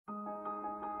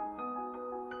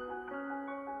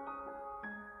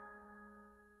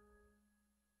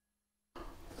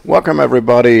Welcome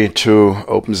everybody to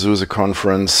openSUSE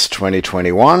Conference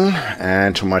 2021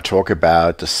 and to my talk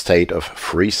about the state of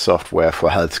free software for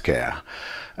healthcare.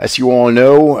 As you all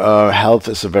know, health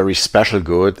is a very special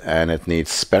good and it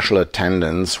needs special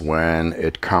attendance when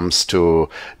it comes to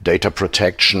data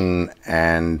protection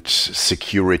and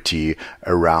security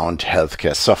around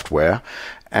healthcare software.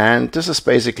 And this is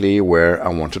basically where I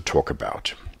want to talk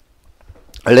about.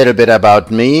 A little bit about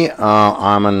me.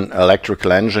 I'm an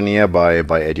electrical engineer by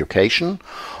education.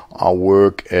 I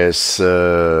work as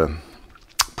a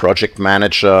project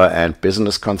manager and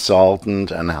business consultant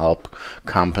and help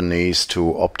companies to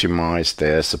optimize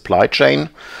their supply chain,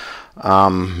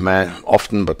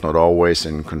 often but not always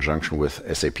in conjunction with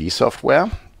SAP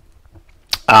software.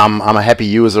 I'm a happy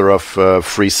user of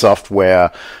free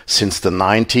software since the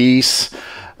 90s,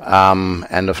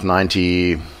 end of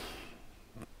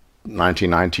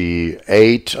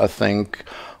 1998, I think.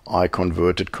 I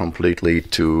converted completely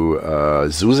to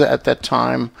SUSE at that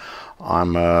time.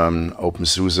 I'm an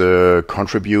openSUSE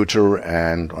contributor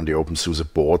and on the openSUSE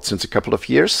board since a couple of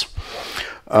years.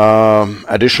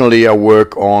 Additionally, I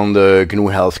work on the GNU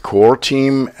Health core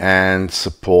team and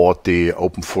support the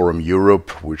Open Forum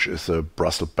Europe, which is a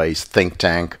Brussels-based think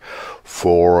tank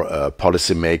for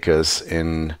policymakers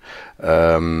in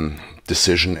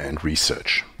decision and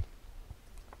research.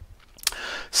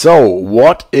 So,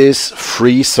 what is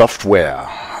free software?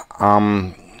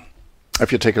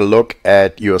 If you take a look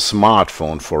at your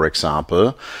smartphone, for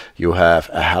example, you have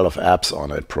a hell of apps on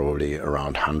it, probably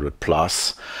around 100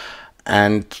 plus.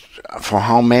 And for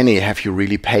how many have you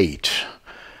really paid?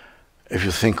 If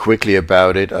you think quickly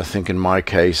about it, I think in my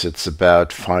case it's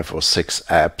about 5 or 6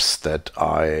 apps that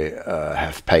I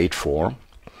have paid for.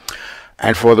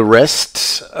 And for the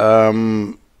rest,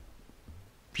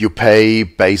 you pay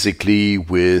basically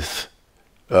with,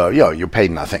 you pay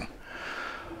nothing.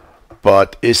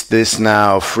 But is this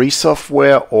now free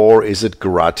software or is it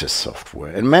gratis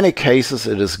software? In many cases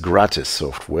it is gratis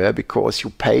software because you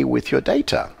pay with your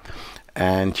data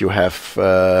and you have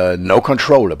no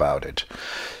control about it.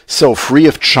 So free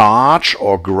of charge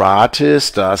or gratis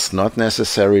does not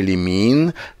necessarily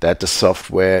mean that the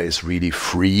software is really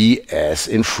free as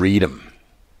in freedom.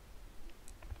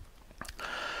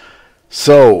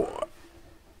 So,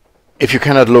 if you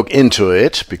cannot look into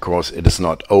it because it is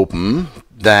not open,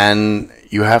 then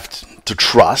you have to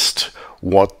trust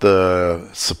what the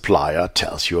supplier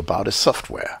tells you about his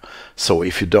software. So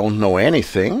if you don't know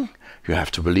anything, you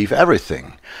have to believe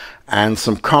everything. And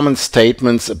some common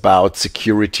statements about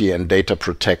security and data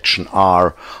protection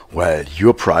are, well,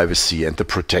 your privacy and the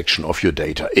protection of your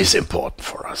data is important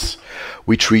for us.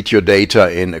 We treat your data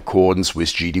in accordance with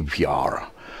GDPR.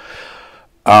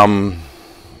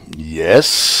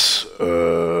 Yes,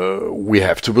 we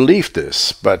have to believe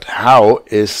this, but how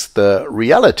is the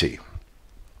reality?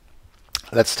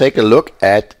 Let's take a look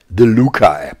at the Luca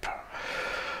app.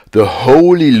 The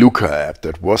holy Luca app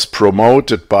that was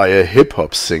promoted by a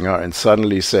hip-hop singer and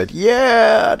suddenly said,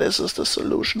 yeah, this is the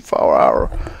solution for our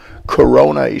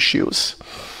corona issues.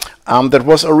 That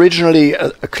was originally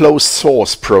a closed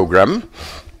source program,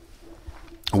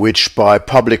 which by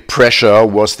public pressure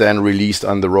was then released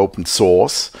under open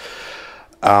source.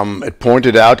 It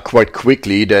pointed out quite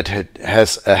quickly that it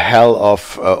has a hell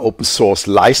of open source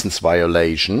license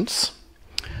violations.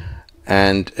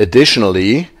 And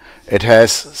additionally, it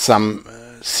has some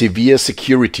severe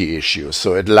security issues.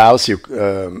 So it allows you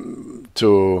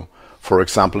to, for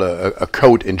example, a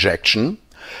code injection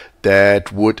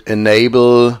that would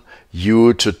enable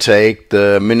you to take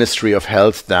the Ministry of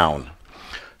Health down.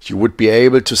 You would be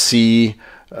able to see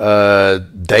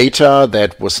data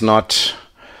that was not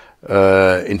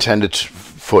intended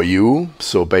for you.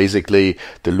 So basically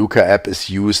the Luca app is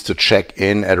used to check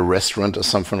in at a restaurant or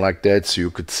something like that. So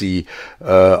you could see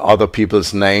other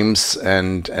people's names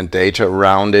and data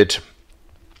around it.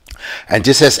 And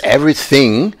this has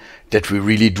everything that we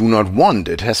really do not want.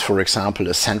 It has, for example,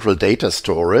 a central data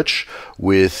storage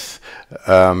with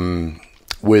a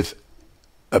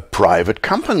private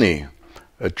company.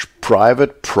 A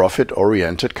private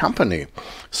profit-oriented company.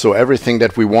 So everything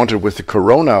that we wanted with the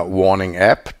Corona warning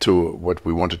app to what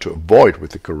we wanted to avoid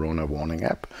with the Corona warning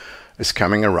app is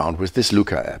coming around with this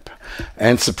Luca app.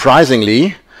 And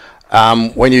surprisingly,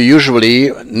 when you usually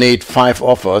need 5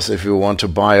 offers if you want to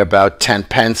buy about 10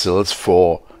 pencils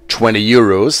for 20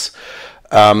 euros,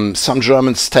 some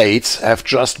German states have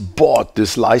just bought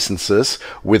these licenses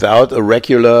without a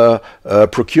regular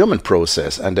procurement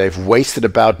process, and they've wasted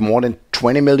about more than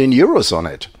 20 million euros on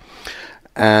it.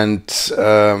 And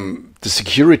the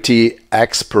security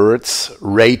experts'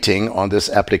 rating on this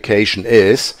application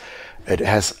is it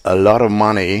has a lot of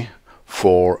money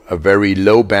for a very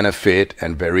low benefit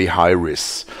and very high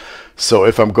risk. So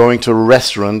if I'm going to a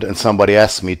restaurant and somebody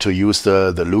asks me to use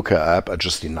the Luca app, I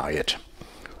just deny it.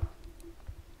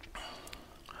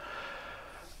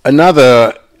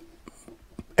 Another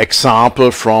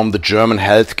example from the German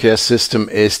healthcare system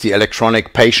is the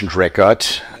electronic patient record,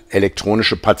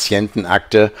 elektronische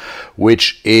Patientenakte,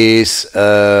 which is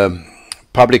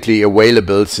publicly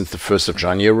available since the 1st of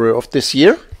January of this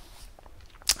year.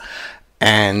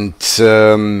 And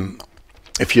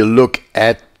if you look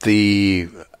at the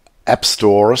app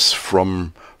stores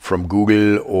from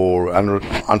Google, or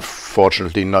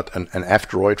unfortunately not an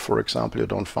F-Droid, for example, you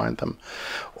don't find them,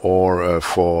 or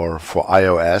for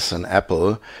iOS and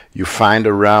Apple, you find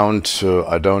around,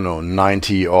 I don't know,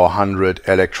 90 or 100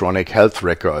 electronic health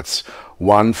records,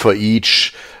 one for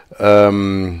each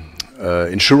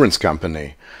insurance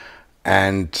company.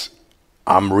 And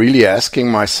I'm really asking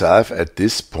myself at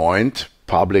this point,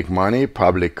 public money,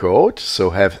 public code, so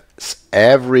have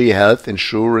every health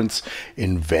insurance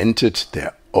invented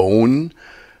their own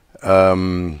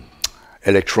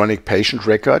electronic patient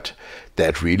record?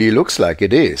 That really looks like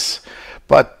it is.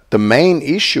 But the main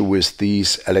issue with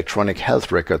these electronic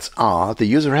health records are the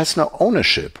user has no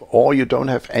ownership, or you don't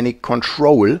have any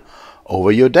control over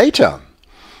your data.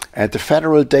 And the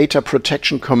Federal Data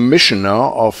Protection Commissioner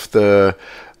of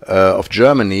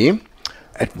Germany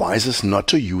advises not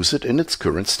to use it in its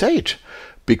current state,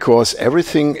 because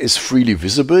everything is freely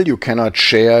visible. You cannot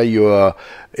share your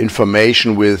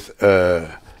information with a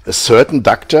certain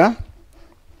doctor,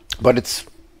 but it's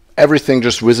everything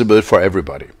just visible for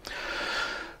everybody.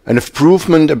 An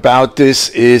improvement about this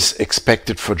is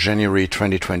expected for January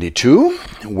 2022,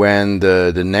 when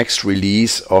the next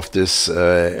release of this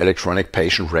electronic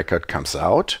patient record comes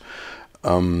out.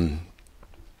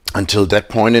 Until that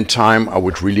point in time, I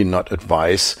would really not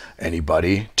advise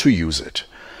anybody to use it.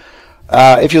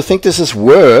 If you think this is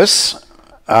worse,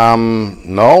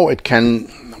 no, it can.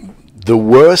 The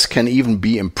worst can even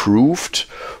be improved,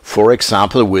 for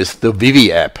example, with the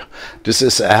Vivi app. This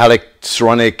is an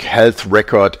electronic health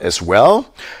record as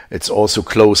well. It's also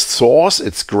closed source.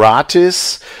 It's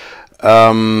gratis.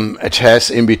 It has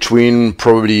in between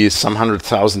probably some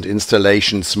 100,000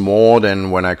 installations more than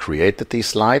when I created these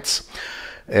slides.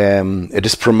 It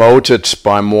is promoted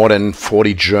by more than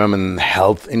 40 German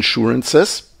health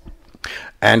insurances.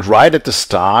 And right at the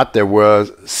start, there were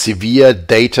severe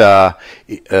data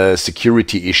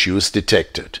security issues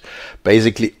detected.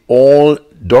 Basically, all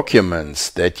documents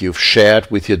that you've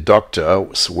shared with your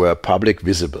doctors were public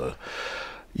visible.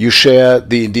 You share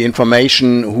the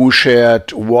information, who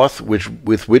shared what,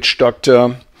 with which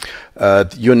doctor,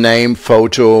 your name,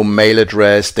 photo, mail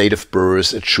address, date of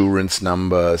birth, insurance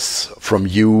numbers from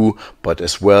you, but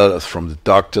as well as from the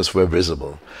doctors were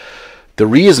visible. The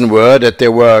reason were that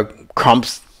there were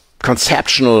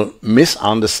conceptual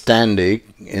misunderstanding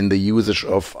in the usage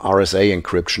of RSA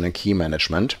encryption and key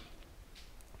management.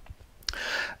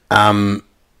 And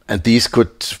these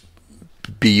could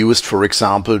be used, for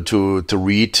example, to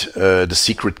read the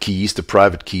secret keys, the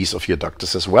private keys of your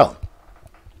doctors as well.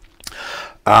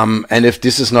 And if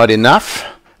this is not enough,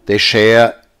 they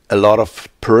share a lot of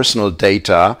personal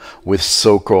data with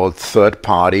so-called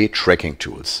third-party tracking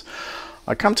tools.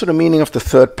 I'll come to the meaning of the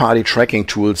third-party tracking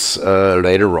tools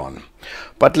later on.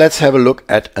 But let's have a look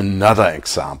at another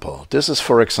example. This is,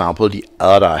 for example, the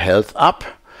Erda Health app.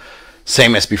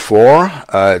 Same as before,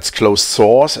 it's closed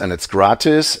source and it's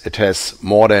gratis. It has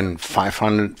more than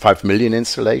 5 million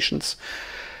installations.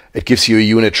 It gives you a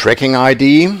unit tracking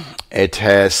ID. It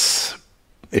shares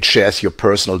your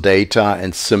personal data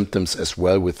and symptoms as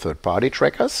well with third-party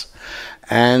trackers.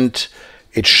 And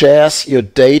it shares your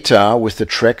data with the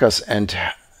trackers and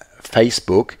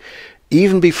Facebook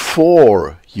even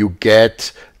before you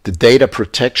get the data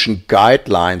protection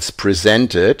guidelines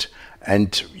presented,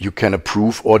 and you can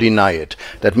approve or deny it.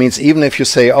 That means even if you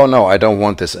say, oh no, I don't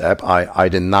want this app, I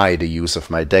deny the use of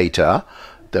my data,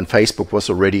 then Facebook was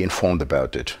already informed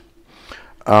about it.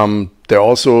 They're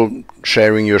also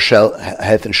sharing your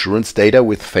health insurance data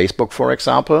with Facebook, for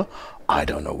example. I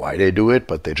don't know why they do it,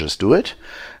 but they just do it.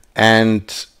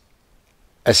 And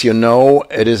as you know,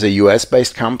 it is a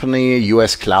US-based company.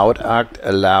 US Cloud Act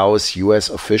allows US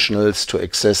officials to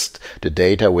access the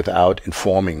data without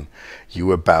informing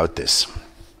you about this.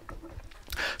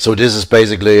 So this is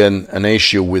basically an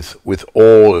issue with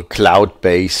all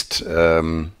cloud-based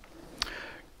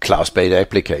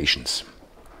applications.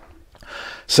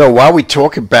 So while we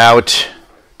talk about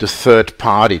the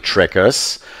third-party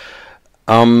trackers,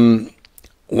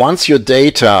 once your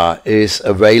data is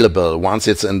available, once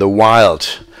it's in the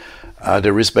wild,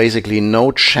 there is basically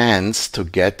no chance to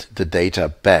get the data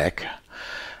back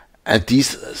And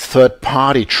these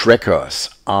third-party trackers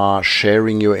are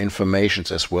sharing your information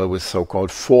as well with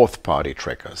so-called fourth-party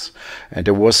trackers. And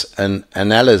there was an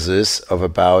analysis of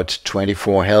about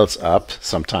 24 health apps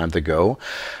some time ago,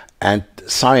 and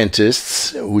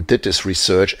scientists who did this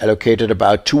research allocated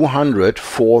about 200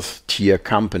 fourth-tier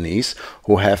companies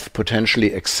who have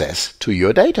potentially access to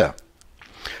your data.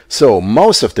 So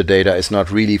most of the data is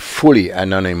not really fully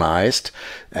anonymized,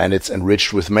 and it's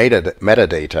enriched with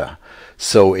metadata.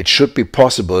 So it should be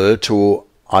possible to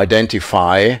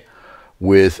identify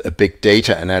with a big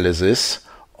data analysis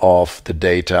of the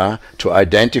data to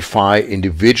identify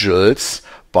individuals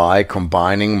by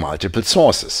combining multiple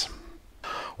sources.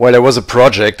 Well, there was a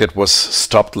project that was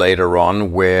stopped later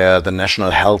on where the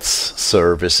National Health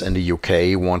Service in the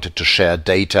UK wanted to share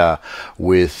data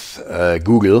with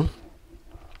Google.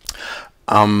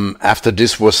 After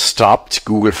this was stopped,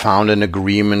 Google found an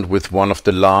agreement with one of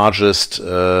the largest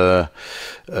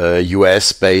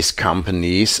US-based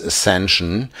companies,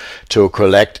 Ascension, to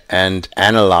collect and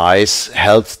analyze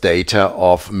health data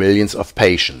of millions of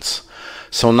patients.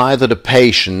 So neither the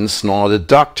patients nor the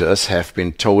doctors have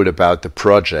been told about the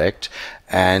project,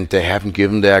 and they haven't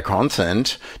given their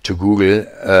consent to Google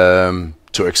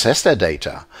to access their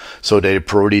data. So they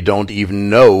probably don't even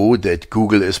know that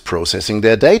Google is processing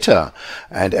their data.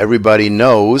 And everybody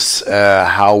knows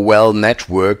how well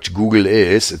networked Google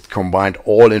is. It combined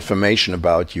all information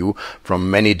about you from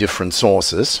many different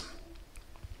sources.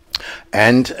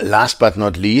 And last but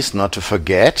not least, not to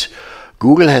forget,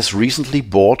 Google has recently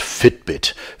bought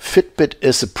Fitbit. Fitbit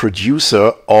is a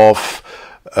producer of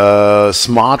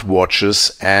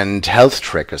smartwatches and health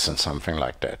trackers and something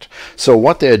like that. So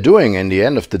what they're doing in the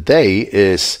end of the day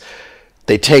is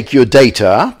they take your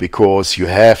data, because you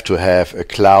have to have a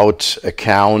cloud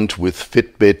account with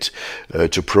Fitbit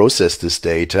to process this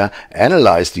data,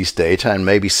 analyze these data, and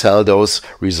maybe sell those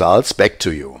results back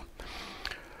to you.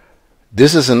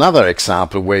 This is another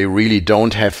example where you really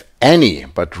don't have any,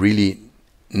 but really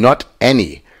not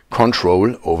any,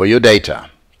 control over your data.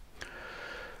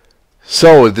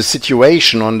 So the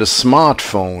situation on the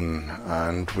smartphone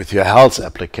and with your health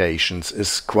applications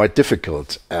is quite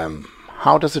difficult.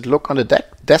 How does it look on the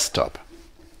desktop?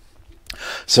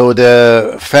 So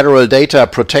the Federal Data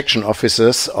Protection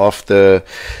Officers of the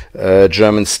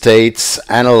German states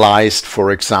analyzed,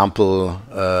 for example,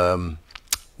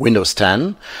 Windows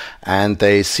 10, and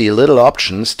they see little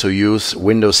options to use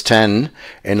Windows 10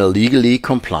 in a legally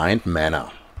compliant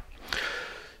manner.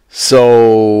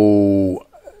 So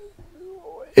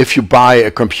if you buy a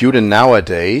computer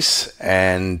nowadays,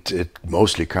 and it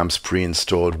mostly comes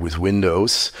pre-installed with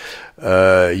Windows,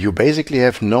 you basically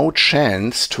have no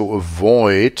chance to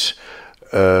avoid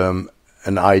an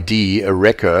ID, a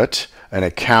record, an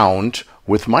account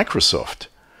with Microsoft.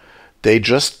 They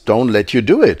just don't let you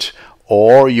do it.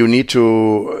 Or you need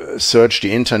to search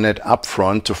the internet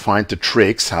upfront to find the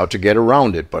tricks how to get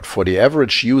around it. But for the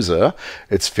average user,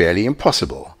 it's fairly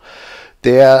impossible.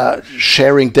 They are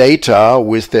sharing data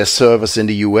with their servers in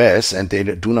the US, and they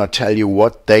do not tell you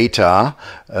what data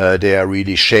they are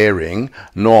really sharing,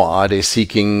 nor are they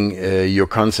seeking your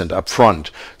consent up front.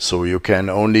 So you can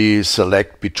only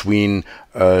select between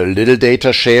little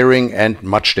data sharing and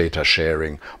much data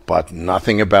sharing, but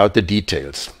nothing about the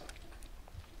details.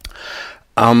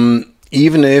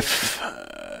 Even if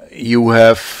you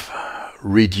have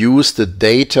reduced the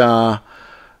data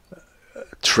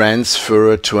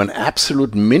transfer to an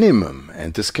absolute minimum,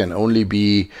 and this can only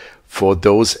be for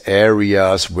those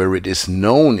areas where it is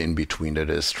known in between that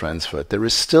it is transferred, there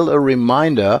is still a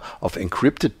reminder of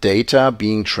encrypted data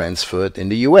being transferred in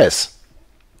the US.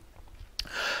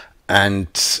 And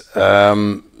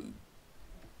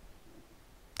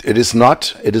it is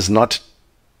not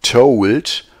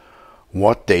told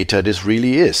what data this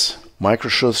really is.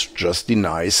 Microsoft just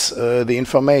denies the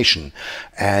information.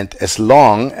 And as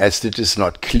long as it is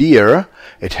not clear,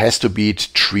 it has to be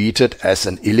treated as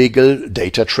an illegal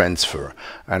data transfer.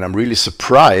 And I'm really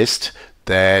surprised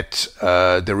that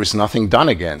there is nothing done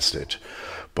against it.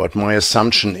 But my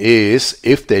assumption is,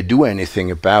 if they do anything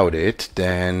about it,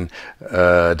 then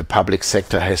the public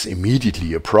sector has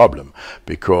immediately a problem,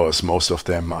 because most of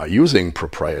them are using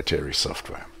proprietary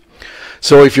software.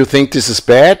 So if you think this is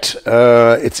bad,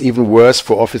 it's even worse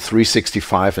for Office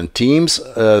 365 and Teams.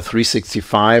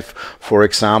 365, for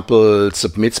example,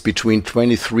 submits between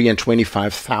 23 and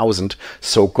 25,000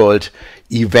 so-called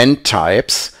event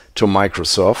types to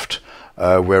Microsoft,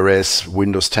 whereas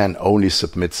Windows 10 only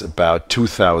submits about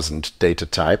 2,000 data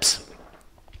types.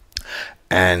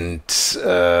 And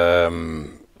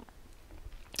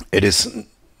it is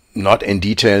not in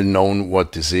detail known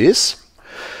what this is.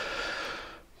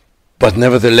 But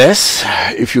nevertheless,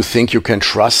 if you think you can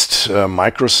trust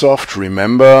Microsoft,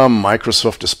 remember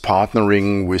Microsoft is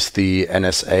partnering with the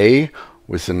NSA,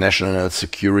 with the National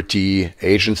Security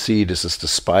Agency. This is the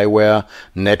spyware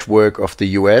network of the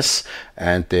US,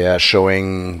 and they are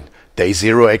showing day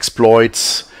zero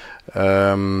exploits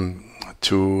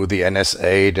to the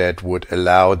NSA that would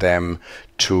allow them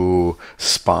to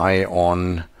spy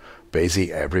on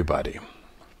basically everybody.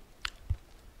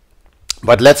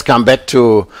 But let's come back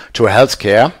to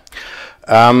healthcare.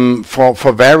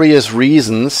 For various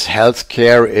reasons,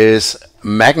 healthcare is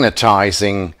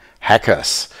magnetizing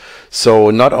hackers. So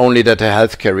not only that the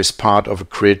healthcare is part of a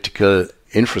critical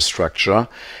infrastructure,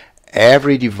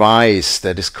 every device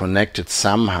that is connected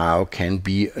somehow can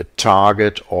be a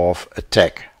target of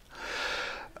attack.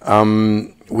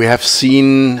 We have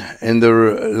seen in the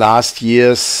last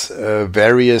years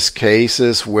various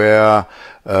cases where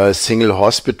single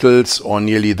hospitals or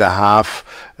nearly the half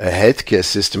healthcare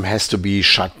system has to be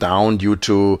shut down due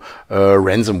to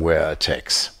ransomware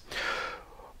attacks.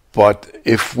 But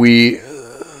if we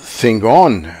think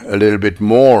on a little bit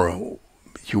more,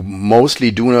 you mostly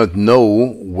do not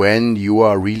know when you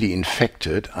are really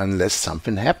infected unless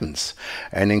something happens.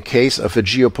 And in case of a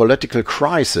geopolitical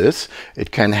crisis,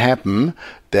 it can happen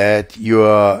that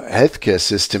your healthcare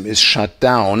system is shut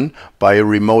down by a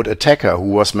remote attacker who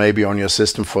was maybe on your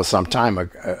system for some time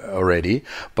already,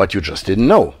 but you just didn't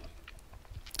know.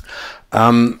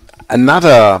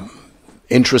 Another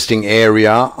interesting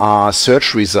area are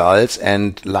search results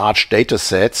and large data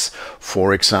sets,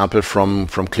 for example, from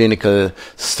clinical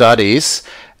studies.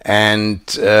 And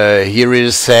here it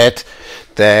is said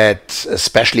that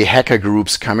especially hacker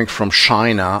groups coming from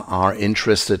China are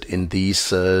interested in these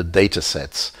data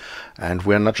sets. And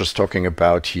we're not just talking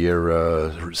about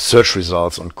here search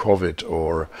results on COVID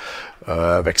or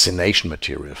vaccination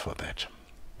material for that.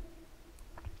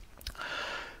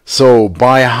 So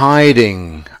by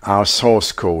hiding our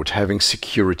source code, having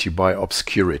security by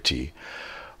obscurity,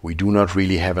 we do not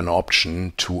really have an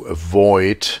option to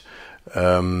avoid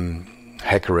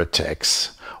hacker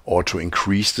attacks or to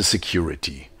increase the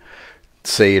security.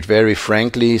 Say it very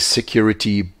frankly,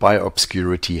 security by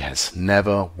obscurity has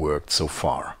never worked so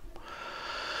far.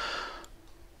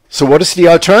 So what is the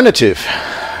alternative?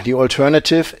 The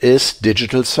alternative is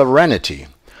digital sovereignty.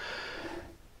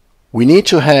 We need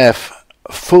to have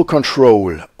full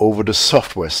control over the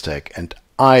software stack and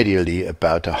ideally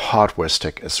about the hardware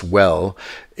stack as well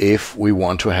if we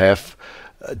want to have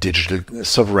digital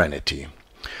sovereignty.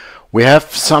 We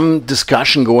have some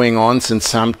discussion going on since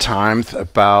some time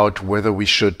about whether we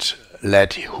should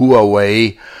let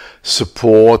Huawei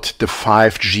support the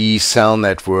 5G cell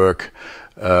network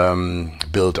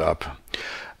build up.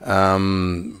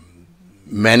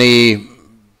 Many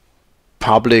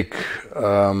public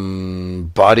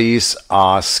bodies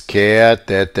are scared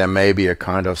that there may be a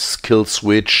kind of skill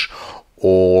switch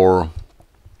or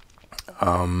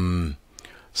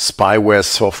spyware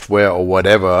software or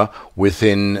whatever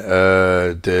within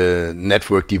the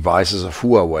network devices of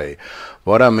Huawei.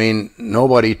 But I mean,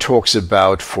 nobody talks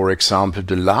about, for example,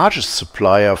 the largest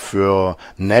supplier for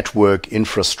network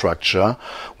infrastructure,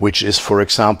 which is, for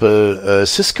example,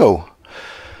 Cisco.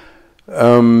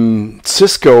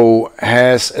 Cisco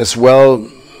has as well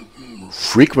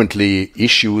frequently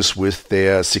issues with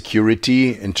their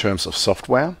security in terms of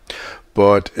software,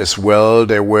 but as well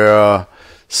there were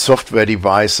software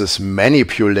devices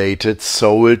manipulated,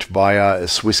 sold via a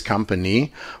Swiss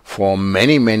company for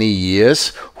many, many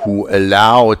years, who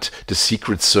allowed the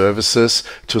secret services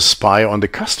to spy on the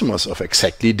customers of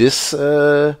exactly these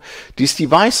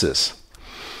devices.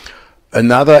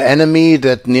 Another enemy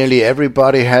that nearly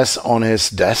everybody has on his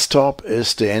desktop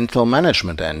is the Intel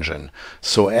management engine.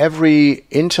 So every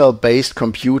Intel-based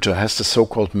computer has the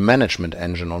so-called management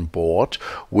engine on board,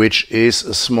 which is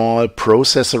a small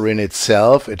processor in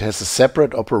itself. It has a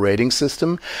separate operating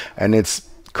system, and it's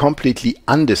completely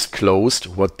undisclosed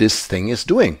what this thing is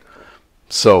doing.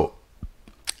 So,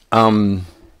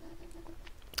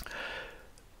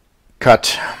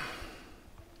 cut.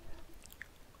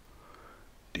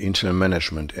 Intel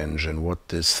management engine, what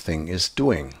this thing is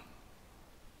doing.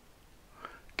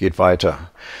 Geht weiter.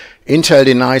 Intel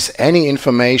denies any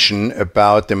information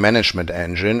about the management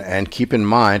engine, and keep in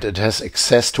mind it has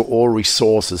access to all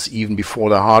resources even before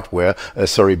the hardware,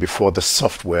 before the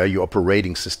software, your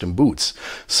operating system boots.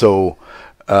 So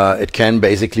it can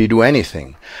basically do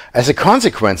anything. As a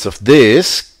consequence of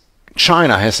this,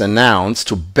 China has announced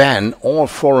to ban all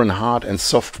foreign hard and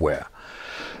software.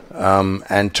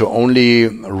 And to only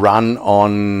run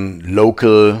on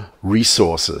local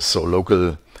resources, so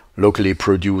locally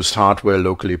produced hardware,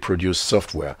 locally produced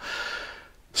software.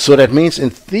 So that means in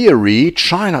theory,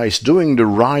 China is doing the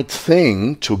right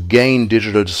thing to gain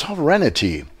digital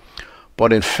sovereignty.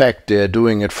 But in fact, they're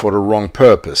doing it for the wrong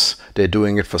purpose. They're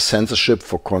doing it for censorship,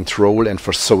 for control, and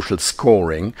for social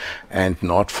scoring, and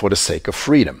not for the sake of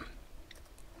freedom.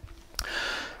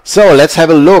 So let's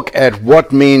have a look at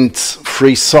what means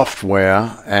free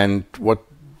software and what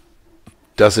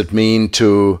does it mean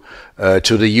to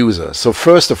the user. So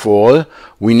first of all,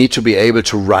 we need to be able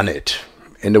to run it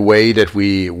in the way that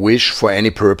we wish for any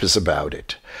purpose about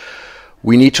it.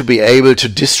 We need to be able to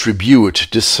distribute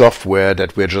this software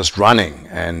that we're just running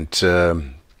and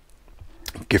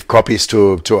give copies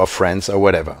to our friends or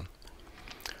whatever.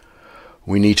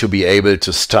 We need to be able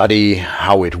to study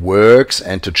how it works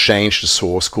and to change the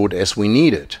source code as we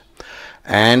need it.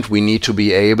 And we need to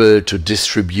be able to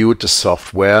distribute the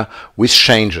software with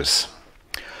changes.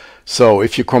 So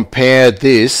if you compare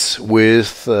this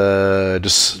with the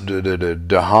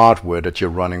hardware that you're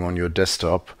running on your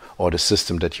desktop, or the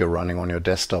system that you're running on your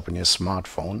desktop and your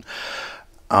smartphone,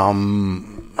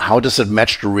 how does it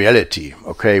match the reality?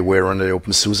 Okay, we're on the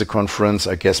openSUSE conference.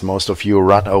 I guess most of you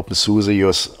run openSUSE,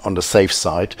 you're on the safe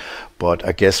side, but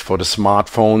I guess for the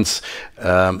smartphones,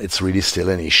 it's really still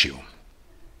an issue.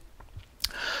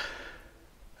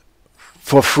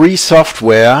 For free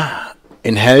software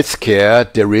in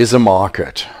healthcare, there is a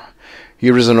market.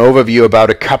 Here is an overview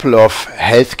about a couple of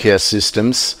healthcare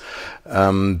systems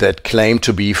that claim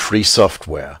to be free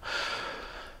software.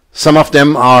 Some of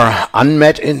them are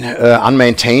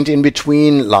unmaintained in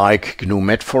between, like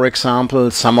GNU-Met, for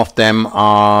example. Some of them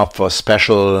are for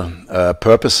special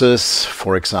purposes,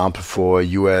 for example, for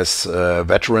US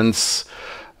veterans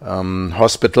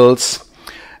hospitals.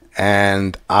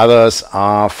 And others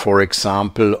are, for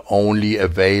example, only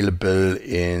available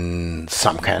in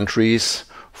some countries.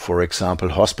 For example,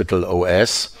 Hospital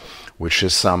OS, which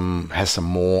is has some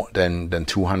more than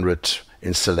 200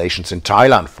 installations in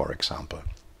Thailand, for example.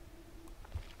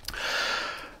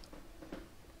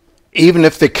 Even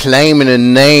if they claim in a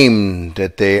name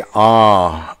that they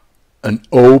are an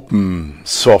open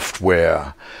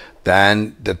software,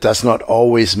 then that does not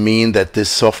always mean that this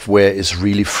software is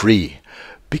really free,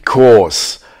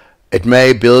 because it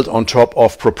may build on top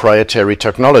of proprietary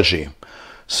technology.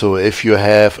 So if you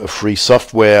have a free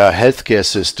software healthcare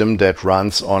system that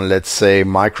runs on, let's say,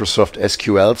 Microsoft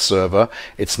SQL Server,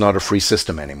 it's not a free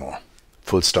system anymore.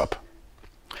 Full stop.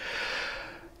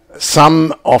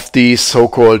 Some of these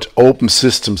so-called open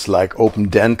systems like Open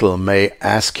Dental may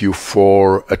ask you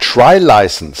for a trial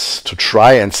license to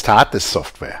try and start this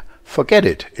software. Forget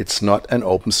it. It's not an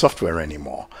open software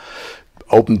anymore.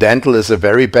 Open Dental is a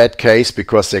very bad case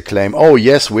because they claim, oh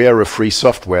yes, we are a free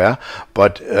software,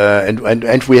 but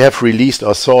and we have released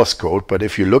our source code. But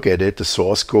if you look at it, the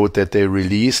source code that they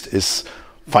released is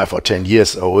 5 or 10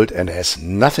 years old and has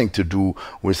nothing to do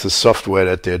with the software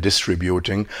that they're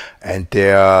distributing and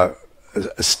their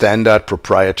standard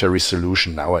proprietary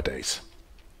solution nowadays.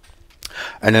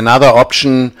 And another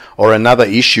option or another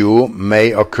issue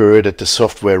may occur that the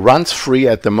software runs free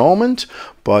at the moment,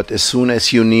 but as soon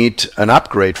as you need an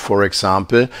upgrade, for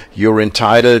example, you're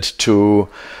entitled to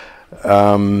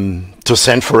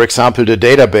send, for example, the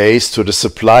database to the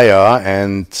supplier,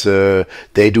 and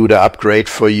they do the upgrade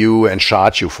for you and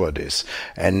charge you for this.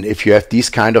 And if you have these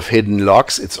kind of hidden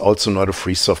logs, it's also not a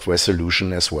free software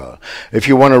solution as well. If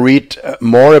you want to read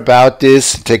more about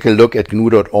this, take a look at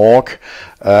GNU.org.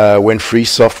 When free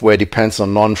software depends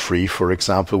on non-free, for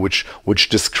example, which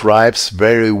describes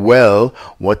very well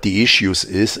what the issues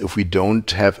is if we don't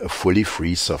have a fully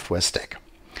free software stack.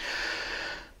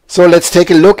 So let's take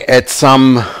a look at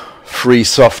some free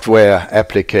software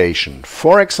application.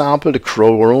 For example, the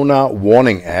Corona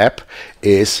Warning app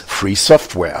is free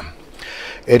software.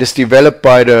 It is developed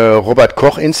by the Robert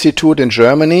Koch Institute in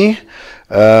Germany.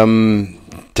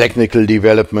 Technical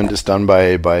development is done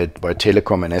by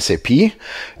Telekom and SAP.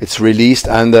 It's released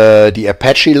under the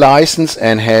Apache license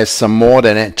and has some more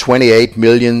than 28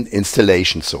 million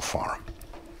installations so far.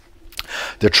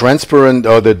 The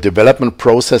the development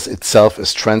process itself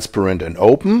is transparent and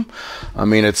open. I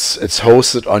mean, it's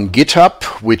hosted on GitHub,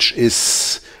 which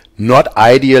is not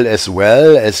ideal as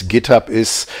well, as GitHub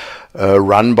is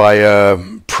run by a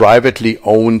privately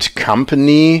owned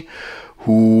company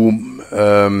who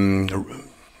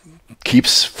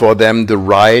keeps for them the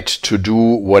right to do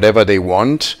whatever they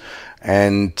want.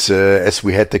 And as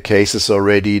we had the cases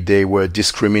already, they were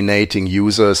discriminating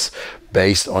users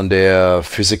based on their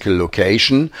physical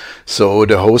location. So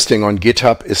the hosting on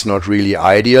GitHub is not really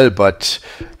ideal, but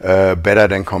better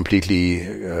than completely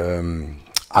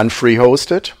unfree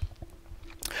hosted.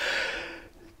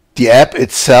 The app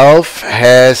itself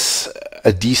has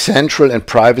a decentral and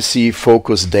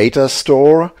privacy-focused data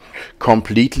store,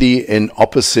 completely in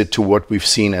opposite to what we've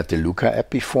seen at the Luca app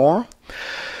before.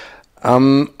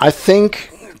 I think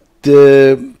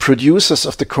the producers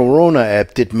of the Corona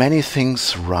app did many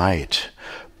things right,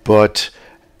 but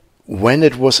when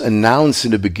it was announced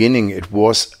in the beginning, it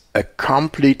was a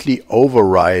completely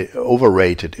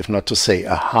overrated, if not to say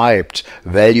a hyped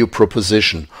value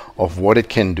proposition of what it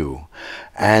can do.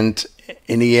 And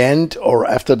in the end, or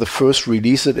after the first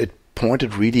release, it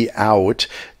pointed really out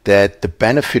that the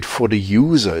benefit for the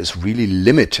user is really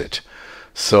limited.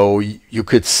 So you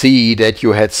could see that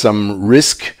you had some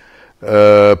risk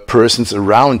persons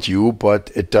around you, but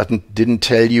it didn't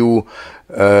tell you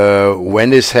when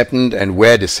this happened and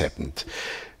where this happened.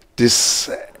 This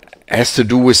has to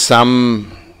do with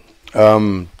some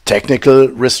technical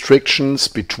restrictions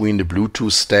between the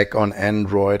Bluetooth stack on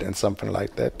Android and something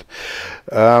like that.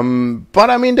 But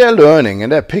I mean, they're learning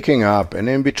and they're picking up. And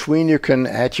in between, you can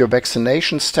add your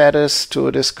vaccination status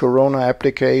to this Corona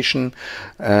application.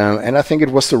 And I think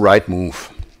it was the right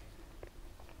move.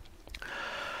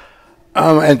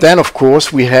 And then, of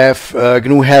course, we have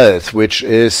GNU Health, which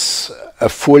is a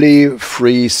fully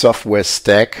free software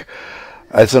stack.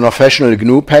 It's an official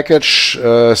GNU package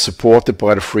supported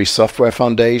by the Free Software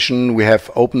Foundation. We have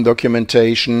open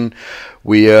documentation.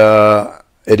 It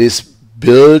is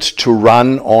built to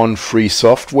run on free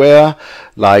software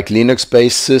like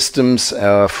Linux-based systems,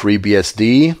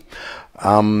 FreeBSD.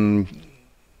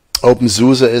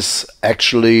 openSUSE is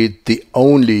actually the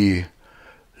only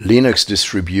Linux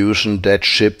distribution that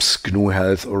ships GNU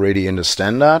Health already in the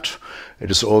standard.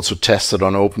 It is also tested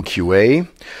on OpenQA.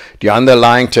 The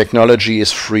underlying technology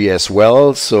is free as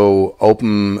well. So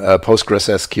Open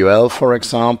PostgreSQL, for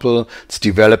example, it's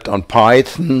developed on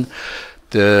Python.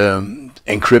 The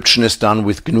encryption is done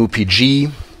with GNU-PG.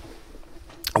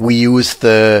 We use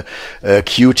the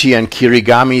Qt and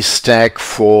Kirigami stack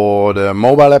for the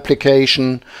mobile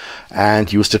application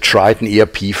and use the Triton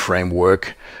ERP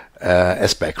framework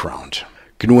as background.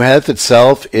 GNU Health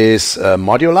itself is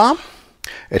modular.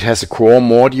 It has a core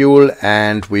module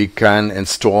and we can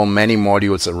install many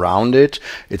modules around it.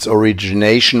 Its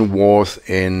origination was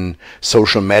in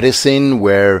social medicine,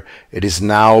 where it is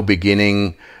now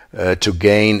beginning to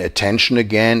gain attention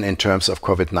again in terms of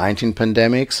COVID-19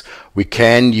 pandemics. We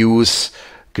can use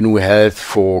GNU Health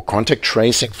for contact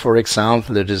tracing, for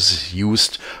example. It is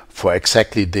used for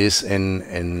exactly this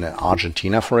in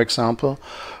Argentina, for example.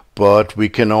 But we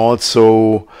can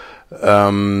also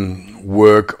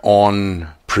work on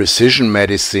precision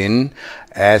medicine,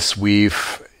 as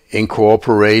we've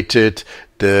incorporated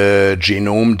the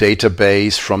genome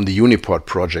database from the Uniport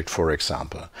project, for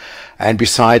example. And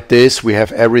beside this, we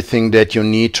have everything that you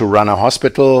need to run a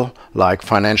hospital, like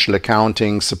financial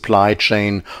accounting, supply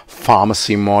chain,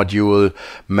 pharmacy module,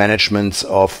 management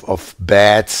of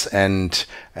beds and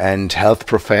health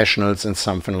professionals and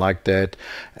something like that.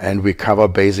 And we cover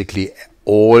basically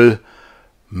all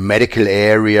medical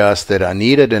areas that are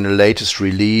needed. In the latest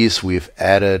release, we've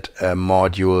added a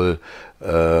module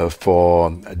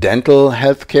for dental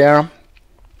healthcare.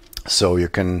 So you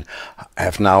can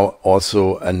have now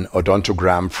also an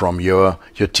odontogram from your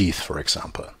teeth, for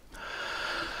example.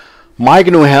 My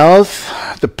GNU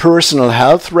Health, the personal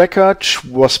health record,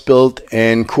 was built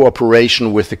in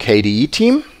cooperation with the KDE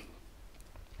team,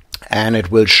 and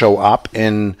it will show up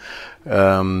in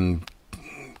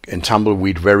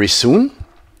Tumbleweed very soon.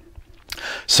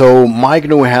 So my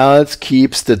GNU Health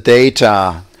keeps the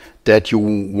data that you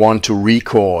want to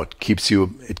record, it keeps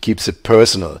it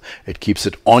personal, it keeps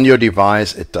it on your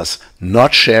device. It does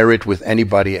not share it with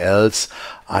anybody else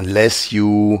unless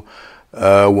you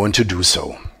want to do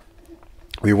so.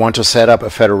 We want to set up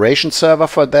a federation server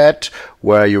for that,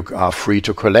 where you are free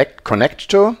to connect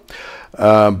to.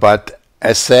 But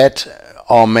as said,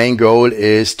 our main goal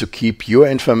is to keep your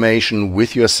information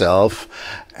with yourself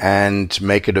and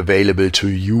make it available to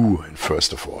you,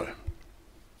 first of all.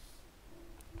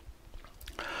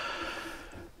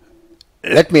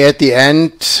 Let me at the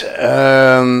end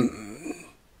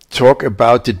talk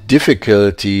about the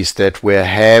difficulties that we're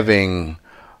having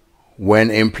when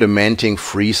implementing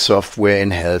free software in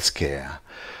healthcare.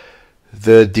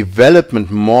 The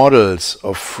development models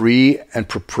of free and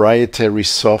proprietary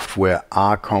software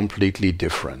are completely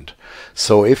different.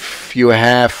 So if you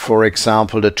have, for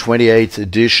example, the 28th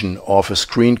edition of a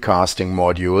screencasting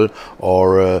module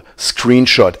or a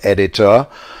screenshot editor,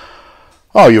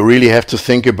 you really have to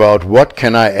think about what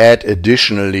can I add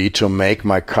additionally to make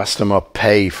my customer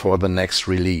pay for the next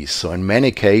release. So in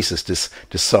many cases, this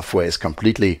software is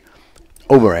completely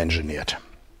over-engineered.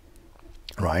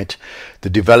 right? The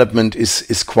development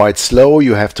is quite slow.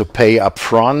 You have to pay up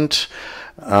front.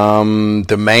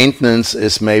 The maintenance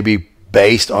is maybe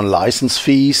based on license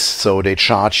fees, so they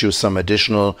charge you some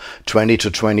additional 20 to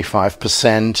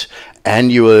 25%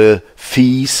 annual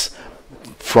fees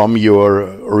from your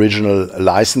original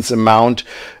license amount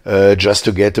just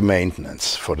to get the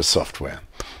maintenance for the software.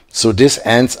 So this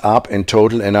ends up in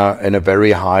total in a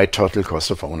very high total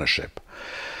cost of ownership.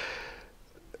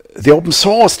 The open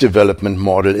source development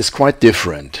model is quite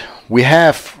different. We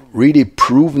have really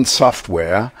proven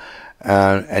software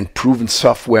and proven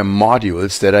software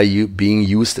modules that are being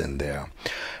used in there.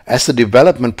 As the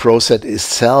development process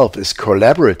itself is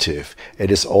collaborative,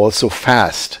 it is also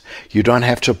fast. You don't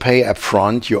have to pay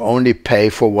upfront, you only pay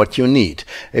for what you need.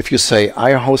 If you say,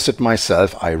 I host it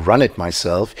myself, I run it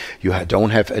myself, you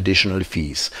don't have additional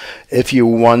fees. If you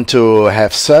want to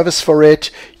have service for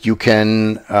it, you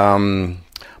can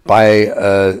buy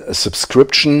a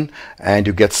subscription and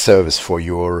you get service for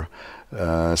your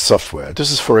software.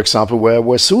 This is, for example,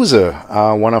 where SUSE,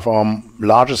 one of our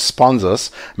largest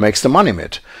sponsors, makes the money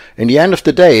mit. In the end of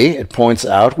the day, it points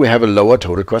out we have a lower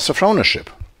total cost of ownership.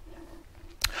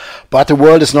 But the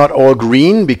world is not all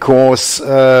green, because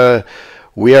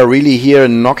we are really here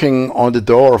knocking on the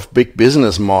door of big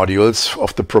business modules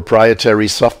of the proprietary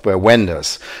software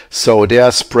vendors. So they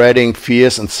are spreading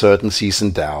fears, uncertainties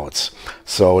and doubts.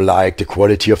 So like the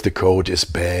quality of the code is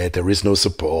bad, there is no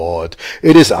support,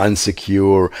 it is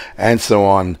unsecure and so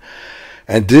on.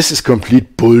 And this is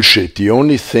complete bullshit. The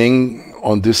only thing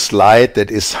on this slide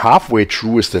that is halfway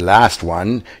true is the last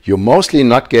one. You're mostly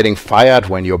not getting fired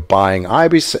when you're buying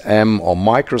IBM or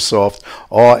Microsoft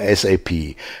or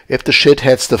SAP. If the shit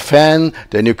hits the fan,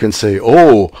 then you can say,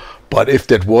 oh, but if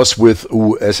that was with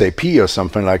SAP or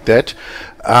something like that,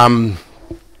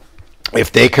 if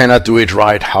they cannot do it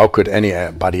right, how could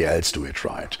anybody else do it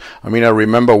right? I mean, I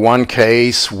remember one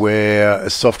case where a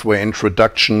software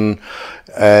introduction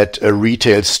at a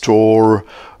retail store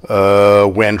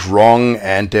went wrong,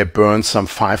 and they burned some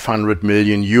 500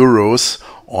 million euros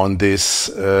on this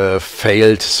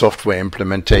failed software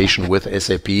implementation with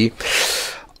SAP.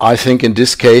 I think in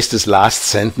this case, this last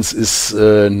sentence is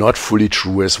not fully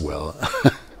true as well.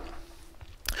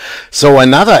 So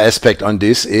another aspect on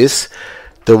this is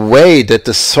the way that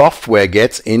the software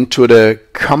gets into the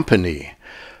company.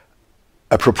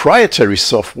 A proprietary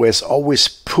software is always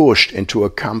pushed into a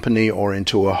company or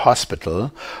into a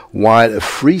hospital, while a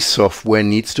free software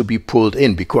needs to be pulled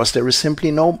in because there is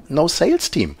simply no sales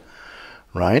team,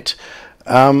 right?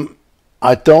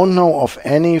 I don't know of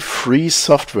any free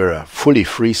software, fully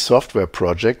free software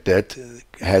project that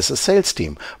has a sales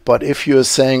team. But if you're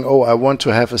saying, oh, I want to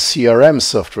have a CRM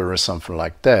software or something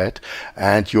like that,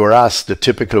 and you're asked the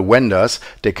typical vendors,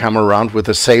 they come around with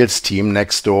a sales team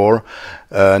next door,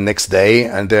 next day,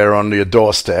 and they're on your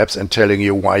doorsteps and telling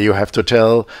you why you have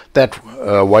to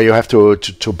why you have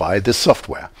to buy this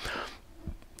software.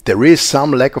 There is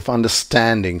some lack of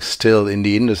understanding still in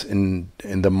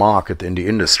the market, in the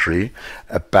industry,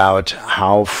 about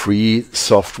how free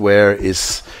software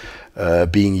is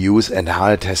being used and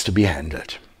how it has to be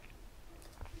handled.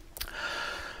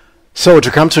 So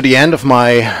to come to the end of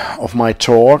my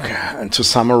talk and to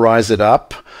summarize it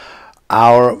up,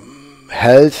 our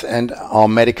health and our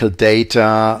medical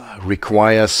data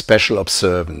require special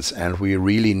observance, and we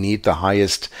really need the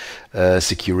highest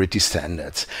security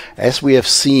standards. As we have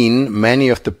seen, many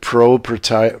of the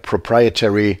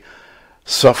proprietary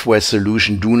software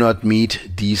solutions do not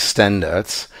meet these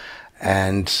standards,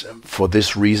 and for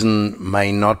this reason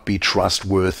may not be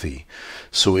trustworthy.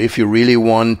 So if you really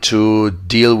want to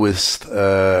deal with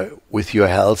your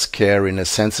healthcare in a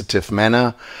sensitive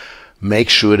manner, make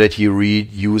sure that you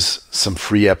use some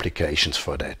free applications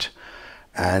for that.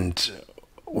 And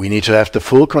we need to have the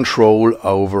full control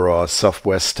over our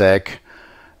software stack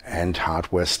and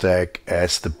hardware stack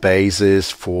as the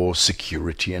basis for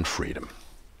security and freedom.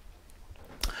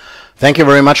 Thank you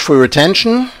very much for your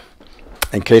attention.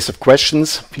 In case of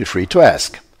questions, feel free to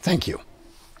ask. Thank you.